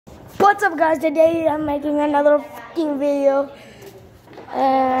What's up, guys? Today I'm making another fucking video.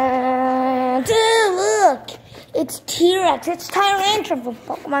 And look, it's T-Rex. It's Tyrantrum from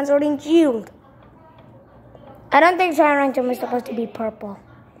Pokemon Sword and Shield. I don't think Tyrantrum is supposed to be purple.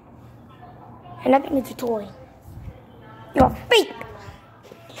 And I think it's a toy. You're fake.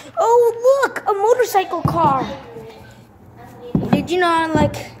 Oh, look, a motorcycle car. Did you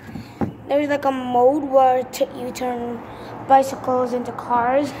know, there's a mode where you turn bicycles into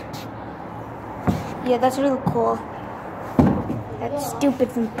cars? Yeah, that's really cool. That's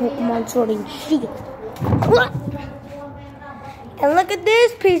stupid from Pokemon Sword and Shield. And look at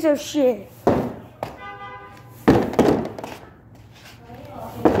this piece of shit.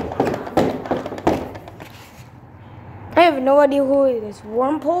 I have no idea who it is.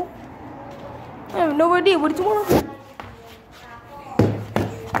 Wormpole? I have no idea what it's worth.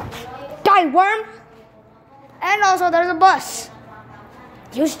 Die, worm! And also there's a bus.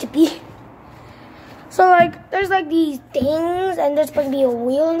 Used to be. So there's these things, and there's supposed to be a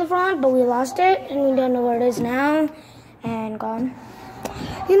wheel in the front, but we lost it, and we don't know where it is now, and gone.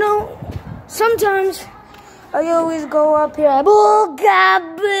 You know, sometimes I always go up here, oh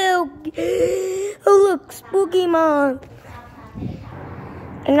look, spooky month.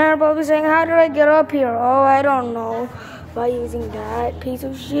 And they're probably saying, how do I get up here? Oh, I don't know, by using that piece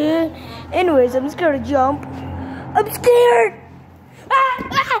of shit. Anyways, I'm scared to jump. I'm scared.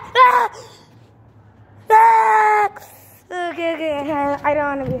 Okay, I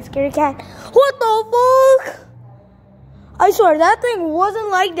don't want to be a scary cat. What the fuck? I swear, that thing wasn't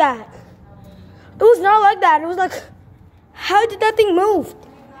like that. It was not like that. It was like, how did that thing move?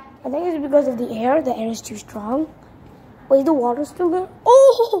 I think it's because of the air. The air is too strong. Wait, the water's still there?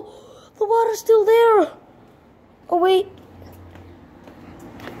 Oh, the water's still there. Oh, wait.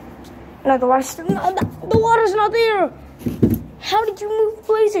 No, the water's not there. How did you move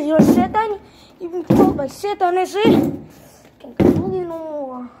places? You're a Satan? You've been controlled by Satan, is it? Can't control you no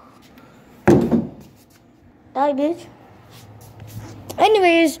more. Die, bitch.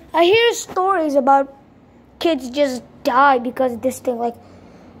 Anyways, I hear stories about kids just die because this thing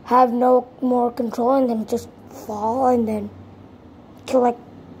have no more control and then just fall and then kill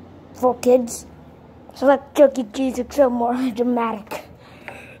 4 kids. So Chuck E. Cheese is so more dramatic.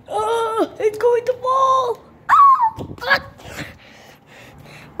 It's going to fall.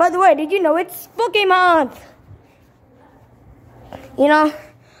 By the way, did you know it's Spooky Month? You know,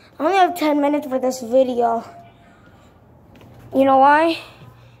 I only have 10 minutes for this video. You know why?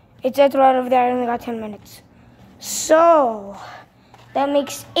 It says right over there I only got 10 minutes. So, that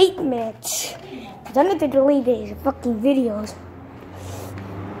makes 8 minutes. Because I need to delete these fucking videos.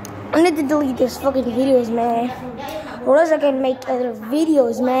 I need to delete these fucking videos, man. Or else I can make other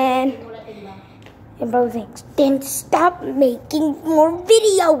videos, man. And bro thinks, then stop making more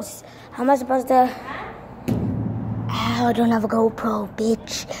videos. How am I supposed to? Oh, I don't have a GoPro,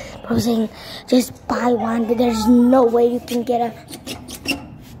 bitch. Bro saying, just buy one, but there's no way you can get a.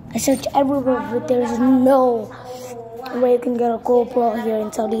 I searched everywhere, but there's no way you can get a GoPro here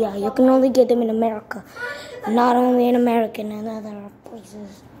in Saudi Arabia. You can only get them in America. Not only in America, and other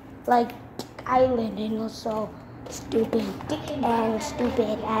places. Like Ireland, and also stupid and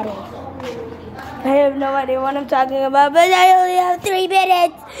stupid at it. I have no idea what I'm talking about, but I only have 3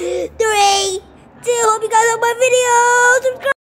 minutes. 3, 2, hope you guys like my video. Subscribe.